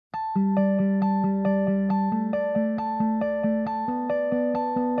Most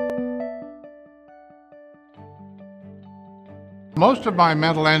of my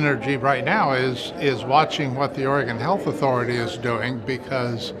mental energy right now is watching what the Oregon Health Authority is doing,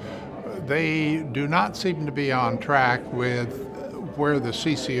 because they do not seem to be on track with where the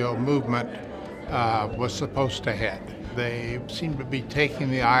CCO movement was supposed to head. They seem to be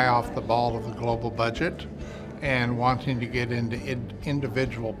taking the eye off the ball of the global budget and wanting to get into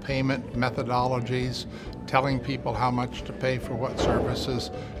individual payment methodologies, telling people how much to pay for what services,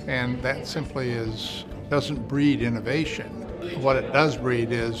 and that simply doesn't breed innovation. What it does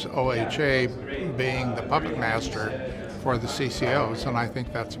breed is OHA being the puppet master for the CCOs, and I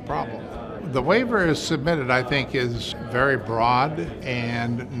think that's a problem. The waiver is submitted, I think, is very broad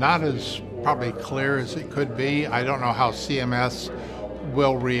and not as probably clear as it could be. I don't know how CMS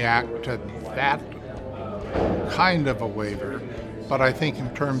will react to that kind of a waiver, but I think in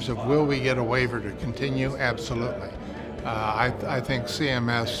terms of will we get a waiver to continue, absolutely. I think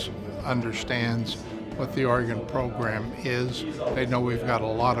CMS understands what the Oregon program is. They know we've got a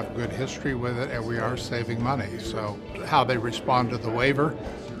lot of good history with it and we are saving money. So how they respond to the waiver,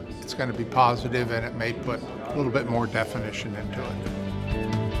 it's going to be positive, and it may put a little bit more definition into it.